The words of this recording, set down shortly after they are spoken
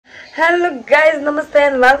Hello guys, namaste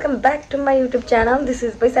and welcome back to my YouTube channel. This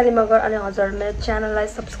is Baishali Magar and हजुर मेरो च्यानललाई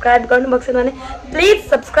subscribe गर्नुभएको छैन भने प्लिज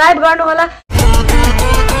सब्स्क्राइब गर्नु होला.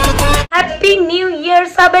 ह्यापी न्यू इयर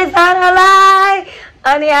सबैजनालाई.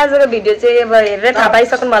 अनि आजको भिडियो चाहिँ अब हेरेर थाहा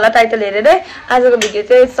पाइसक्नु होला टाइटल हेरेर. आजको भिडियो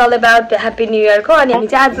चाहिँ it's all about happy new year को. अनि हामी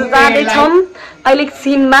चाहिँ आज जाँदै छौं अहिले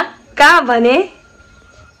सिनमा कहाँ भने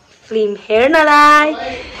फिल्म हेर्नलाई.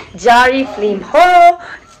 जारी फिल्म हो.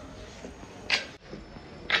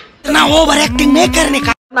 ना ओभर एक्टिङ नै गर्ने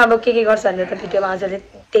का. अब के गर्छ भने त भिडियोमा हजुरले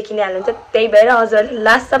देखि नै हाल्नुहुन्छ. त्यही भएर हजुरले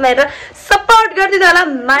लास्टसम्म हेरेर सपोर्ट गरिदिनु होला,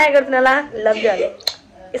 माया गरिदिनु होला. Love you all.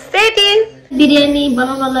 Stay tune. Biryani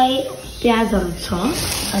बनाउनलाई प्याजहरु छ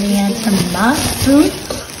अनि यहाँ छ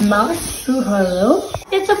मासुहरु.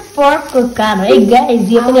 यो चाहिँ पर्कको काम है गाइस.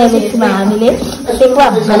 यो पनि यसमा हामीले सेकुवा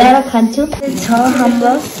बनाएर खान्छौँ. छ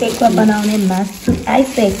हाम्रो सेकुवा बनाउने मासु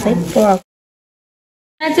आइसकेको छ.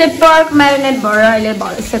 पर्क चाहिँ पर्क म्यारिनेट भएर अहिले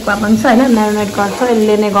सेकुवा बन्छ हैन. म्यारिनेट गर्छ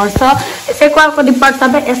यसले नै गर्छ. सेकुवाको डिपार्ट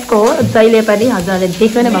सबै यसको हो. जहिले पनि हजुरले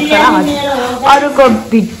देख्नु नै भएको होला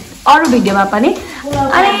अरू भिडियोमा पनि.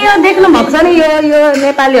 अनि यो देख्नु भएको छ नि, यो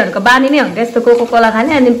नेपालीहरुको बानी नै हुन्छ यस्तो कोको कोला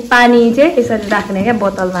खाने अनि पानी चाहिँ यसरी राख्ने के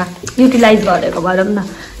बोतलमा युटिलाइज गरेको भरौँ न.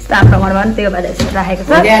 आफ्नो घरमा पनि त्यो भएर यसरी राखेको छ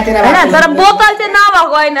हैन. तर बोतल चाहिँ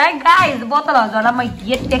नभएको हैन है गाइस. बोतल हजुरलाई म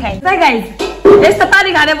हेट देखाइन्छ है गाइस. यस्तो पानी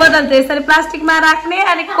खाने बोतल चाहिँ यसरी प्लास्टिकमा राख्ने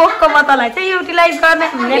अनि कोकको बोतललाई चाहिँ युटिलाइज गर्ने.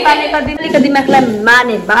 नेपालीको दिमागलाई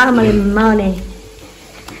माने माने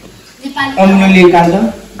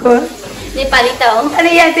नेपाली त हो. अनि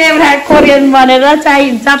यहाँ चाहिँ एउटा कोरियन बनेर चाहिँ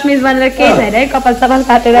जापानिज बनेर केही छैन है. कपाल सपाल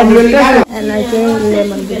काटेर यसलाई चाहिँ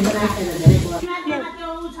लेमन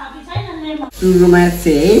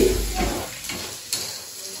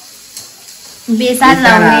बेसन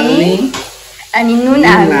लाउने अनि नुन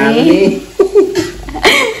हाल्ने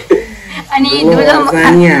अनि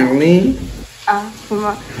पानी हाल्ने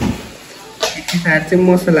चाहिँ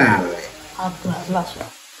मसला हाल्ने.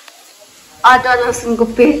 अदुवा लसुनको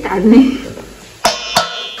पेस्ट हाल्ने.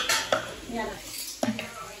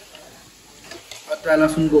 अदुवा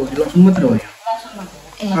लसुनको लसुन मात्र हो.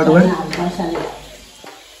 अदुवा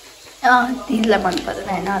तिललाई मन पर्दैन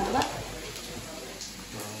हैन अदुवा.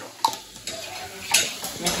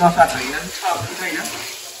 मसला छैन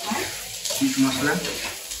मसला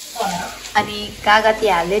अनि कागती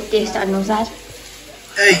हाल्ने टेस्ट अनुसार.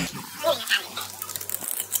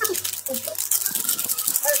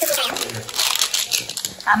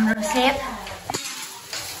 हाम्रो सेफ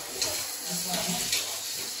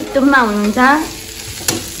तुम्मा हुनुहुन्छ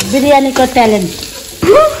बिरयानीको ट्यालेन्ट.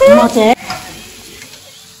 म चाहिँ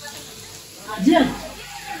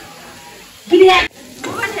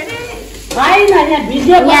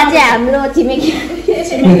यहाँ चाहिँ हाम्रो छिमेकी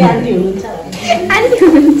आन्टी हुनुहुन्छ.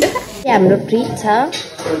 हाम्रो फ्रिज छ.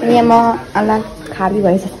 यहाँ म अलग खाली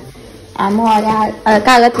भएछ. म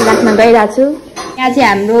कागज राख्न गइरहेको छु. यहाँ चाहिँ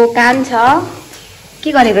हाम्रो काम छ. के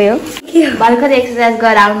गरेको यो भर्खर एक्सर्साइज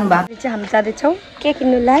गरेर आउनु भएको. चाहिँ हामी जाँदैछौँ के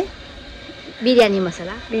किन्नुलाई. बिरयानी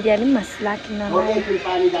मसला किन्नलाई.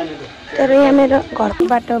 तर यहाँ मेरो घरको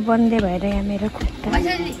बाटो बन्दै भएर यहाँ मेरो खुट्टा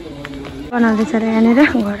बनाउँदैछ र यहाँनिर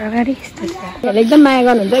घर अगाडि यस्तो छ. एकदम माया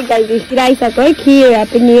गर्नुहुन्छ गाई आइसक्यो है.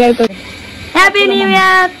 Happy new इयरको happy new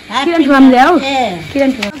year. किरण ठुवाम ल्याऊ. किरण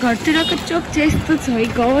ठुवा घरतिरको चोक चाहिँ यस्तो छ है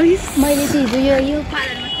गाइस. मैले चाहिँ हिजो यो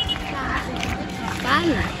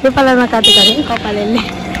पार्लरमा काटेको अरे कपालले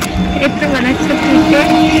यत्रो बनाएको छ.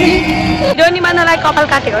 डोनी मान्नलाई कपाल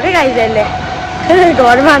काटेको क्या गाइस यसले.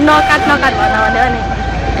 घरमा नकाट भन्यो भने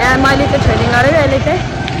यहाँ मैले चाहिँ ट्रेनिङ गरेँ. अहिले चाहिँ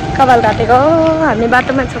कपाल काटेको. हामी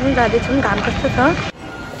बाटोमा छौँ जाँदैछौँ. घाम कस्तो छ.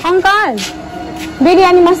 अङ्कल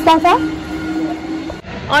बिरयानी मसला छ.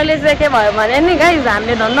 अहिले चाहिँ के भयो भने नि गाइस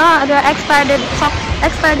हामीले धन्न त्यो एक्सपायर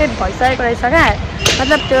डेट भइसकेको रहेछ क्या.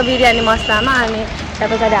 मतलब त्यो बिरयानी मसलामा. अनि त्यहाँ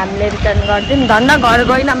पछाडि हामीले रिटर्न गरिदिउँ. धन्न घर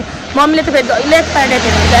गएन. मम्मीले त फेरि जहिले एक्सपायर डेट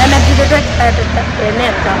हेर्नुहुन्छ. एमएफजीले त एक्सपायर डेट हेर्नै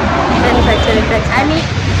हुन्छ. म्यानुफ्याक्चरिङ ट्याक्स हामी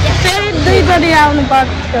फेरि 2 बजी आउनु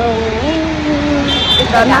पर्थ्यो.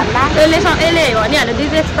 यसले भनिहाल्यो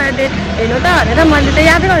दिदी एक्सपायर डेट हेर्नु त भनेर. मैले त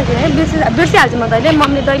यादै गरेको थिएँ. बिर्सिहाल्छु म त.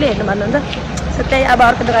 मम्मीले जहिले हेर्नु भन्नुहुन्छ. सो त्यही अब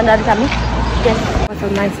अर्को दोकान जाँदैछ हामी.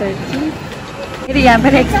 पसलमा आइसकेपछि फेरि यहाँ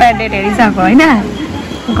पनि एक्सपायर डेट हेरिसक्यो होइन.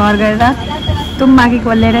 घर गएर तुम्मा कि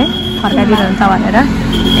खोलेर फर्काइदिनुहुन्छ भनेर.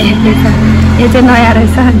 यो चाहिँ नयाँ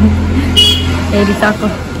रहेछ अनि हेरिसक्यो.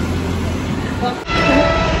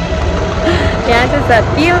 यहाँ चाहिँ छ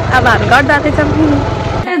त्यो. अब हामी घर जाँदैछौँ.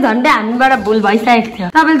 झन्डै हामीबाट भुल भइसकेको थियो.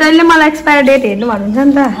 तपाईँले जहिले मलाई एक्सपायर डेट हेर्नु भन्नुहुन्छ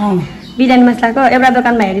नि त. बिरयानी मसलाको एउटा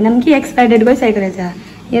दोकानमा हेरिनौँ कि एक्सपायर डेट गइसकेको रहेछ.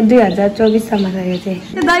 यो 2024सम्म छ. यो चाहिँ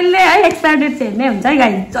जहिले है एक्सपायर डेट चाहिँ हेर्नै हुन्छ है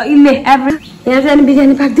गाइस. जहिले एभरेज यहाँ चाहिँ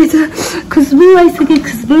बिरयानी पाक्दैछ. खुसबु आइसक्यो.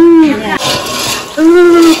 खुसबु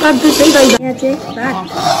काट्दैछ है गाइस। यहाँ चाहिँ भात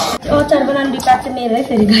अचार बनाउने डिपार्ट चाहिँ मेरो है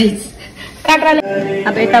फेरि गाइस। काँक्राले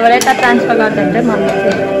अब यताबाट यता ट्रान्सफर गर्दा हुन्छ मम्मी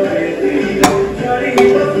चाहिँ।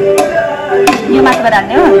 यो मासुबाट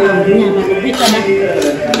हाल्ने हो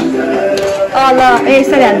तल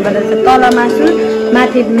यसरी हाल्नुपर्छ तल मासु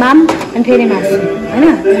माथि माम अनि फेरि मासु होइन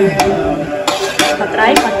खतरा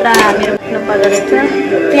है खतरा मेरो पर्दो रहेछ।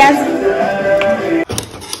 प्याज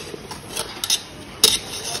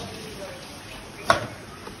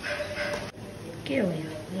के हो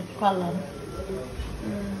यो कलर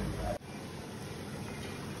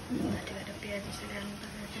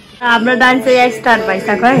हाम्रो डान्स यहाँ स्टार्ट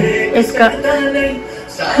भइसक्यो है यसको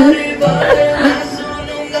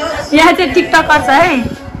यहाँ चाहिँ टिकटकर छ है।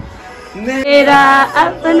 तेरा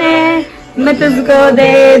अपने मैं तुझको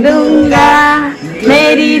दे दूंगा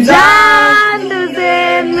मेरी जान तुझे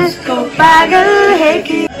मुझको पागल है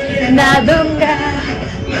कि ना दूंगा।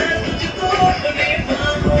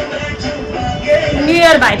 न्यू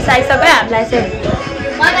इयर भाइब्स आइसक्यो हामीलाई चाहिँ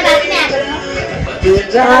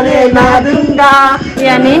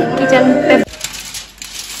यानी किचन पे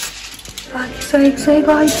सही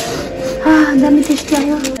गाइस दामी टेस्टी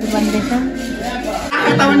आयो भन्दैछ।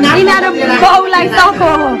 यिनीहरू बाउलाई सको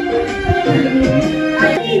हो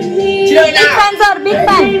बिग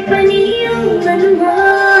फ्यान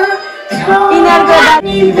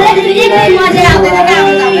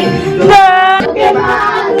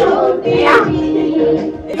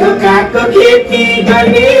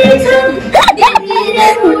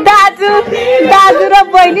दाजु र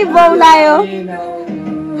बहिनी बाउलायो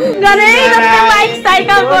बाइक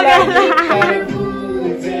साइकल बोकेर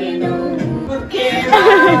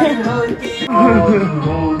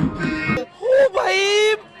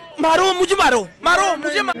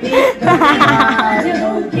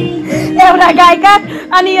एउटा गायिका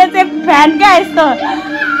अनि यो चाहिँ फ्यान क्या यस्तो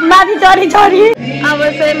माथि चढी चढी। अब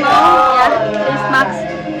चाहिँ म फेस मास्क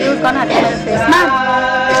युज गर्न हाल्छु फेसमा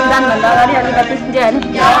जानुभन्दा अगाडि अलिकति होइन।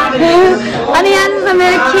 अनि यहाँ चाहिँ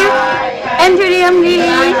मेरो क्युट एन्थोरियम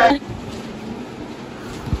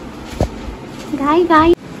गाई गाई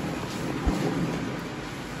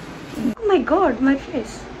my God my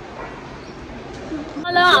face.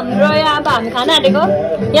 Hello हाम्रो यहाँ अब हामी खाना आँटेको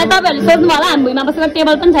यहाँ तपाईँहरूले सोध्नु होला हामी भुइँमा बसेको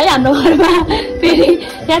टेबल पनि छ है हाम्रो घरमा फेरि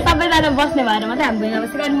यहाँ सबैजना बस्ने भएर मात्रै हामी भुइँमा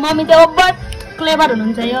बसेको। अनि मम्मी चाहिँ ओभर क्लेभर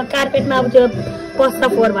हुनुहुन्छ यो कार्पेटमा अब त्यो पस्छ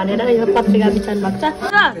फोहोर भनेर यो पत्रिका बिछाउनु भएको छ।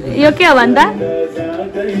 यो के हो भन्दा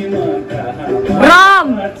रम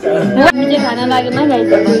खाना लागेमा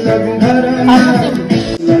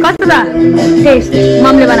कस्तो छ टेस्ट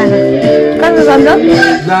मम्मीले बनाएको कस्तो सम्झौ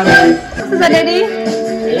कस्तो छ डेडी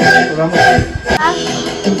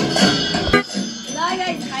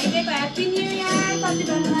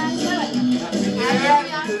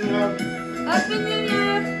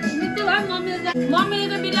मम्मीले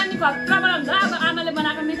त बिरयानी खतरा बनाउँछ अब आमाले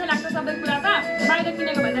बनाएको मिठो लाग्छ सबै कुरा त बाहिर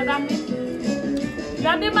किनेको भन्दा राम्रो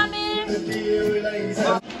Radhe mummy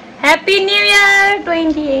happy new year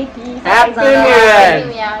 2018 happy new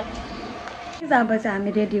year. अब चाहिँ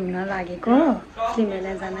हामी रेडी हुन लागेको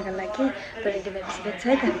सिमला जानको लागि त रेडी भइसकेको छ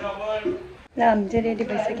है त ल हामी चाहिँ रेडी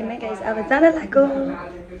भइसक्यौँ है गाइस अब जान लाग्यो।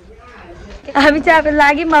 हामी चाहिँ अब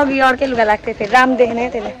लाग्यौँ म अघि अर्कै लुगा लाग्थ्यो फेरि राम्रो देख्ने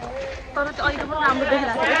त्यसले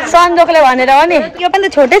सन्जोकले भनेर हो नि यो पनि त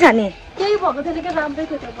छोटै छ नि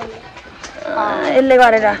यसले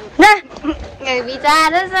गरेर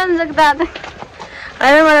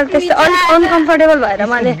होइन मलाई त्यस्तो अनकम्फर्टेबल भएर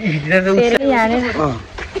मैले फेरि यहाँनिर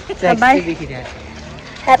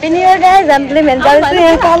ह्याप्पी न्यू इयर गाइस हामीले मेन्टालिटी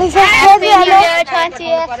यहाँ कलेज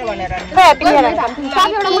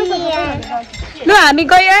ल हामी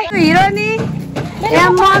गयो है हिरो नि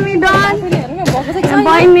यहाँ मम्मी डन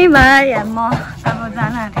बहिनी भाइ म अब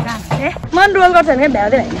जान आँटेको मन रोल गर्छ भने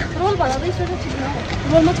भ्याउँदै होइन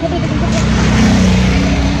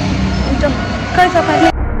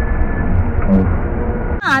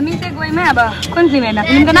हामी चाहिँ गयौँ अब कुन फिल्म हेर्न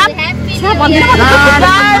फिल्मको नाम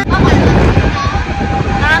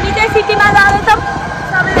हामी चाहिँ सिटीमा जाँदैछौँ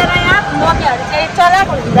सबैजना यहाँ मम्मीहरू चाहिँ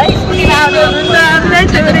चलाएको हुन्छ स्कुटीमा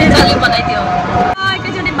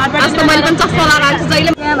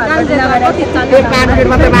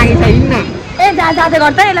ए जाँदै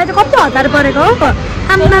गर्दा यसलाई चाहिँ कति हजार परेको हो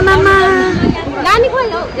आमामा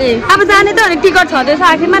अब जाने त अनि टिकट छँदैछ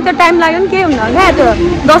आखिरमा त्यो टाइम लाग्यो नि के हुन्न क्या त्यो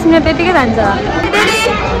 10 मिनट त्यतिकै जान्छ।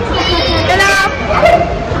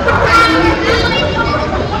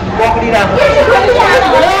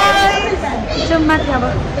 माथि अब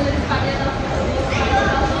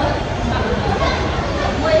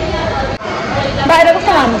बाहिर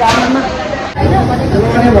कस्तो हुन्छ आमामा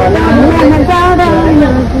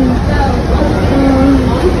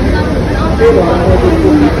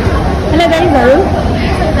Hello guys, hello.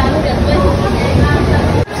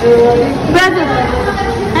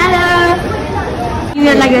 You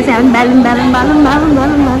are like a balloon, balloon, balloon, balloon,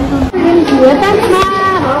 balloon, balloon.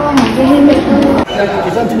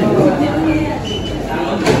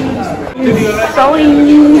 Sorry.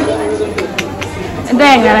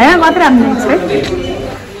 Dang, I got it.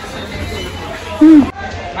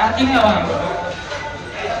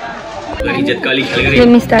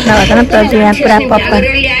 Film start na bata na project pura popcorn.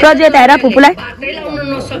 Project era pupulai.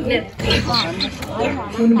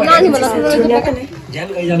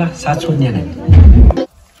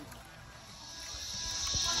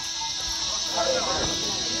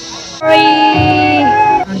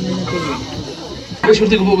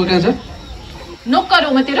 नोकर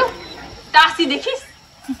हो म तेरो टासी देखिस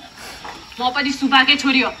म पनि सुबाकै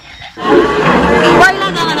छोरी हो पहिला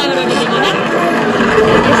जमानाको रोटी देखेन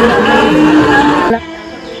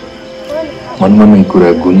मनमा नै कुरा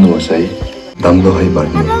गुन्नुहोस् है दम्दो है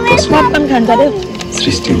भन्ने पपकर्न खान्छ रे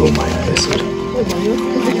सृष्टिको माया यसरी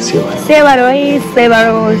सेवा हो सेवा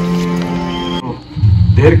हो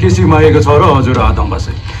धेर किसी मागेको छ र हजुर आदम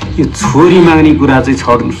बसे यो छोरी माग्ने कुरा चाहिँ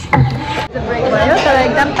छोड्नुस् भयो तर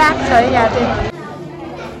एकदम प्याक छ है यहाँ चाहिँ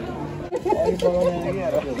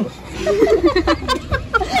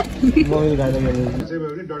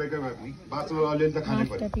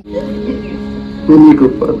उनीको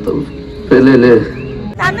पत्तो पेलेले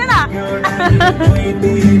जान्दैन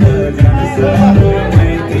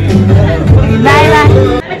बाई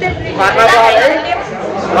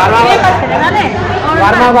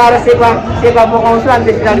घरमा गएर सेवा पकाउँछु अनि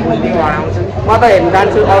त्यसपछि अलिक बुद्धि हराउँछु म त हेर्नु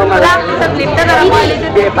जान्छु अरूमा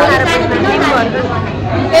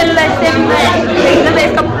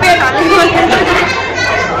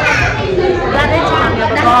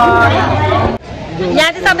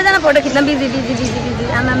यहाँ चाहिँ सबैजना फोटो खिच्न बिजी बिजी बिजी बिजी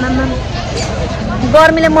आमा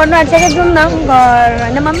गर्मीले मर्नु आँटिसक्यो जाउँ न घर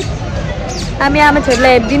होइन मम्मी हामी आमा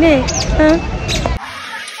छोरीलाई हेरिदिने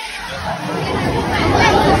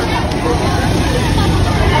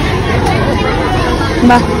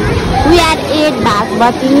We are 8 back,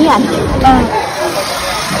 but we are.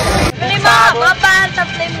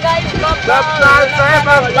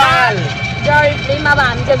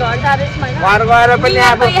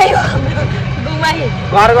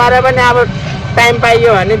 घर गएर पनि अब टाइम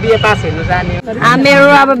पाइयो भने बिए पास हेर्नु जाने मेरो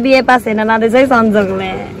अब बिए पास हेर्न लाँदैछ है सन्जोगले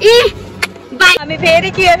हामी फेरि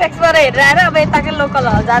क्युएफएक्सबाट हेरेर आएर अब यताकै लोकल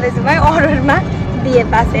हल जाँदैछौँ है अरूमा बिए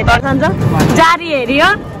पास हेर्न सन्जो जारी हेऱ्यो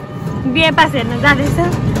बिए पास हेर्न जाँदैछ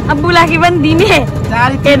अब बुलाकी पनि दिने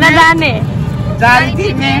हेर्न जाने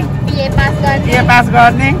BA पास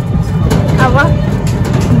गर्ने अब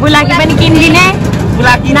बुलाकी पनि किनिदिने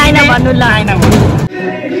नाइन भन्नु ल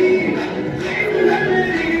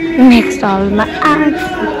नेक्स्ट हलमा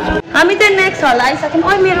हामी त नेक्स्ट हल आइसक्यौँ ओ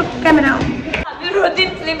मेरो क्यामेरा हाम्रो दिन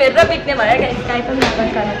फिल्म हेरेर बित्ने भयो क्या स्काई पनि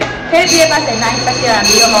फेरि बिए पास हेर्न आइसक्यो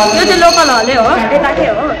हामी यो चाहिँ लोकल हलै हो यताकै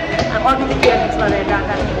हो अघि चाहिँ क्युएफएक्सबाट हेरेर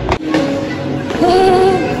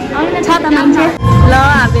आएको छ त मान्छे ल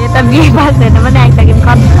हामी यता बिए पास हेर्न पनि आइसक्यौँ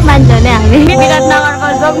कति मान्छे भने हामी विराटनगरको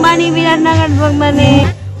जोगमानी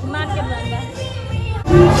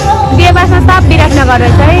बिए पासमा सब विराटनगर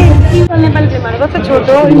रहेछ है नेपाली फिल्महरू कस्तो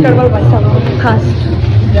छोटो इन्टरभल भइसक्यो खास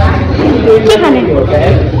के खाने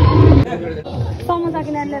समोसा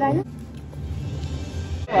किनेर लिएर आयो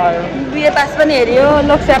बिए पास पनि हेऱ्यो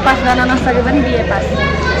लोकसेवा पास गर्न नसके पनि बिए पास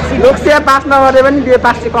लोकसेवा पास नगरे पनि बिए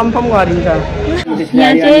पास चाहिँ कन्फर्म गरिन्छ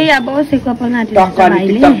यहाँ चाहिँ अब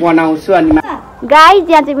बनाउँछु अनि गाइज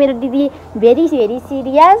यहाँ चाहिँ मेरो दिदी भेरी भेरी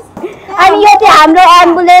सिरियस अनि यो चाहिँ हाम्रो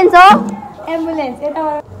एम्बुलेन्स हो एम्बुलेन्स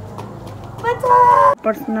यताबाट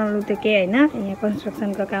पर्सनल त्यो के होइन यहाँ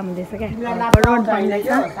कन्स्ट्रक्सनको काम हुँदैछ क्या रोड बन्दैछ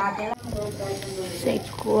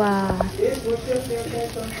सेकुवा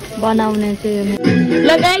बनाउने चाहिँ ल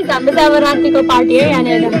गाइस हाम्रो चाहिँ अब रातिको पार्टी है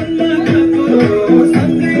यहाँनिर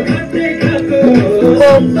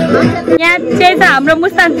यहाँ चाहिँ छ हाम्रो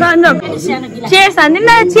मुस्तान सन्जोग चेयर्स हान्दिन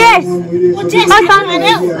न चेयर्स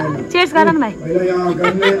चेयर्स गर न भाइ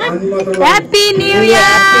ह्याप्पी न्यू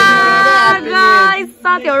इयर गाइस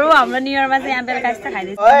साथीहरू हाम्रो न्यू इयरमा चाहिँ यहाँ बेलुका यस्तो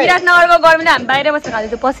खाइदिन्छ विराटनगरको गर्मीले हामी बाहिर बसेर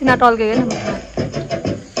खाँदैछौँ पसिना टल्केको नि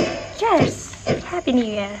चेयर्स ह्याप्पी न्यू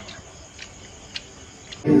इयर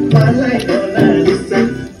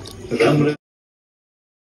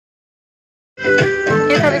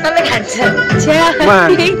के तपाईँ कसले खान्छ है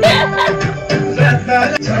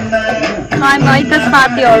त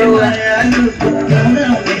साथीहरू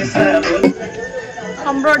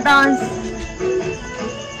हाम्रो डान्स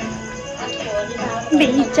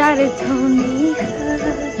बिचारे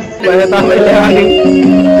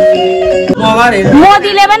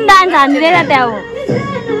मोदीले पनि डान्स हान्दिँदैन त्यहाँ हो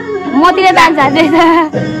मोदीले डान्स हान्दैछ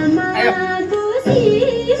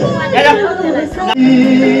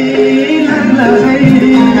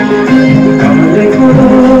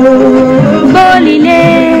गोलीले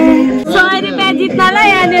 100 रुपियाँ जित्नलाई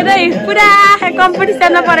यहाँनिर पुरा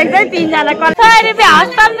कम्पिटिसनमा परेको छ 3 जना 100 रुपियाँ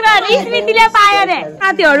हस्तान्तरण स्मृतिले पायो रे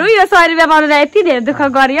साथीहरू यो 100 रुपियाँ पाउन यति धेरै दुःख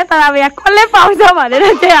गरियो तर अब यहाँ कसले पाउँछ भनेर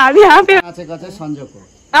चाहिँ हामी नाचेको चाहिँ सन्जोग हो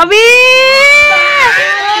अबि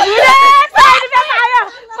 100 रुपियाँ पायो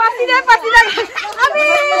पसिना पसिना अबि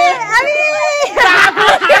अबि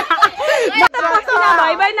पसिना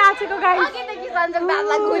भइ भइ नाचेको गाई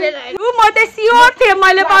म त सियोर थिएँ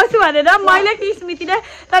मैले पाउँछु भनेर मैले कि स्मृतिले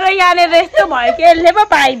तर यहाँनिर यस्तो भयो कि यसले पो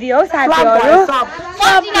पाइदियो हौ साथीहरू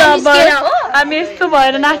हामी यस्तो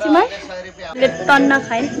भएर नाच्यौँ है तन्न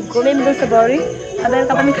खायौँ घुम्यौँ दोसोभरि अब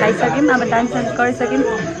बेलुका पनि खाइसक्यौँ अब डान्स सान्स गरिसक्यौँ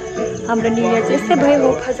हाम्रो न्यु इयर चाहिँ यस्तै भयो हो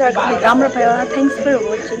हजुर राम्रो भयो thanks for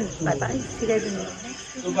watching by by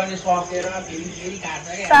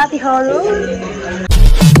साथीहरू